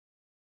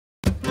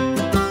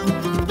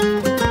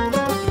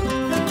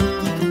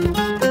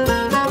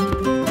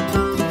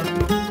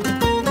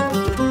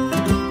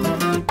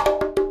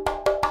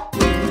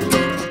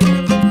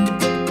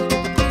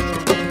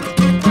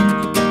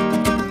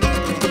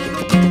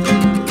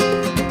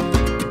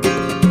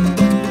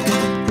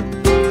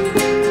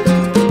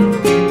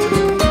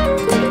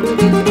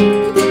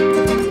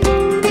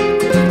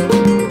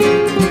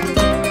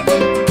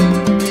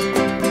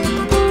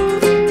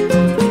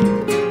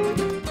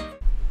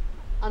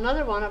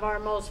Another one of our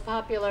most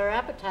popular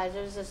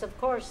appetizers is, of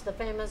course, the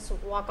famous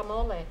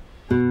guacamole.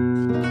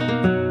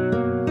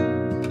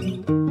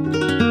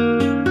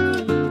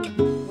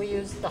 We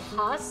use the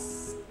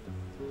Hass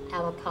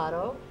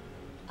avocado.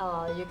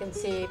 You can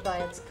see by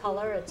its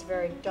color, it's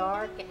very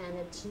dark and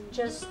it's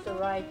just the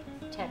right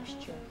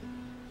texture.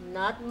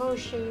 Not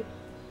mushy,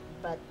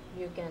 but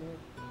you can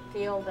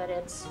feel that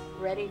it's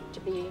ready to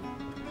be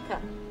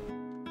cut.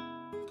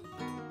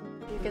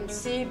 You can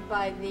see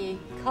by the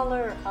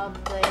color of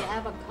the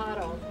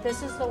avocado,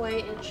 this is the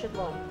way it should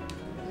look.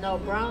 No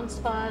brown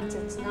spots,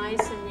 it's nice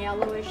and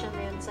yellowish on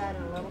the inside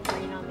and a little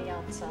green on the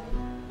outside.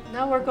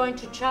 Now we're going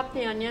to chop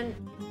the onion.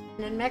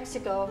 In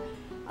Mexico,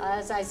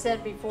 as I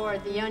said before,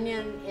 the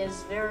onion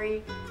is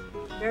very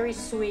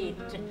sweet,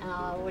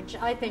 which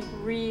I think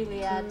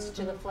really adds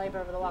to the flavor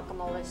of the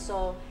guacamole.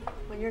 So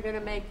when you're going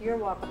to make your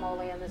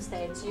guacamole in the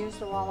States, use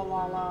the Walla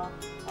Walla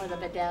or the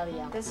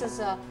Vidalia. This is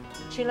a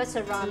chile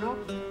serrano.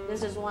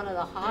 This is one of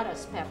the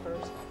hottest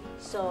peppers.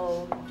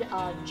 So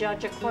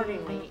judge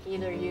accordingly.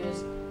 Either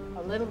use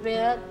a little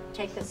bit,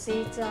 take the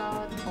seeds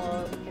out,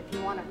 or if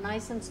you want it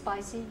nice and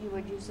spicy, you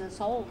would use this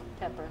whole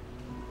pepper.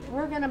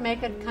 We're going to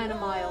make it kind of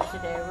mild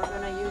today. We're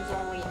going to use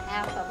only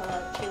half of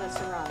a chile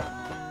serrano.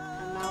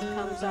 And now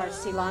comes our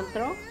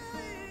cilantro.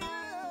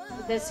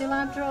 The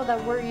cilantro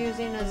that we're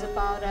using is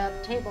about a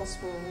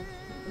tablespoon.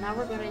 Now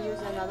we're going to use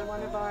another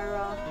one of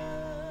our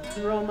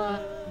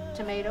Roma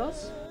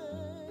tomatoes.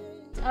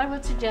 I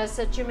would suggest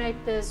that you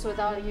make this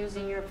without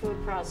using your food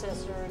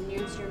processor and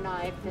use your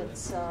knife.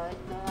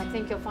 I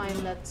think you'll find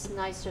that's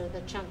nicer,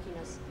 the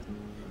chunkiness.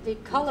 The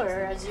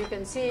color, as you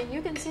can see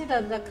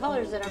that the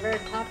colors that are very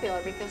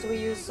popular because we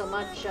use so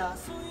much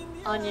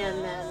onion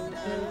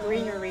and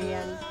greenery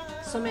and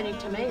so many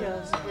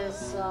tomatoes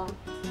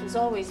is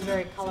always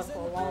very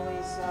colorful,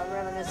 always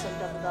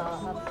reminiscent of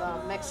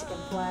the Mexican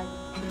flag,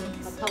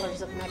 the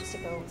colors of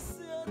Mexico.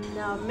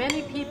 Now,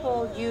 many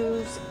people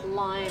use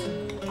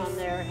lime on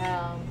their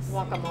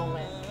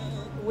guacamole.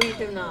 We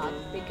do not,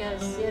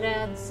 because it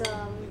adds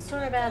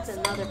sort of adds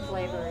another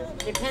flavor.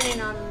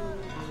 Depending on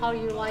how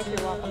you like your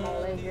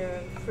guacamole,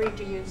 you're free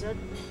to use it.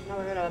 Now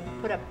we're going to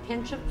put a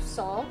pinch of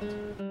salt.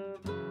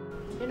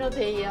 You know,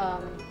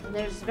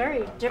 there's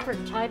very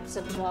different types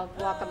of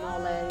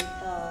guacamole.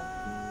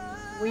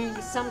 We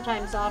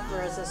sometimes offer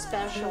as a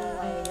special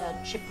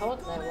a chipotle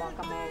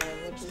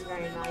guacamole, which is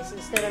very nice.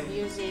 Instead of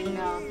using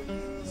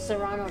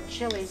serrano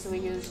chilies, we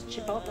use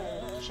chipotle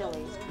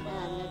chilies,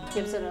 and it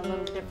gives it a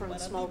little different,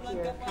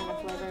 smokier kind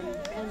of flavor,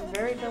 and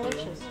very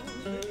delicious.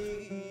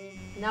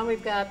 Now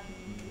we've got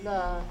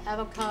the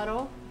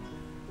avocado.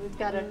 We've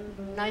got it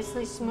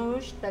nicely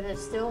smooshed, but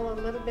it's still a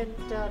little bit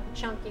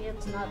chunky.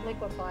 It's not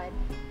liquefied.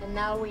 And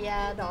now we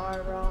add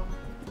our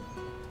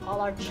all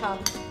our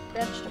chopped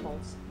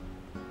vegetables.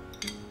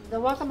 The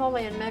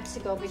guacamole in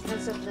Mexico,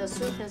 because of the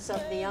sweetness of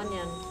the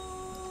onion,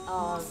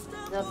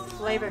 the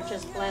flavor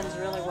just blends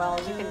really well.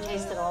 You can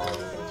taste it all. You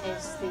can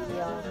taste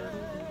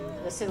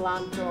the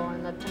cilantro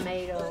and the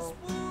tomato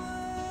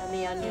and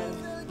the onion.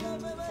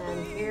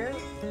 And here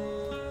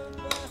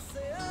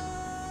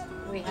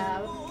we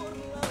have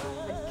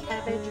the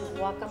cabbage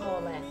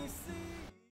guacamole.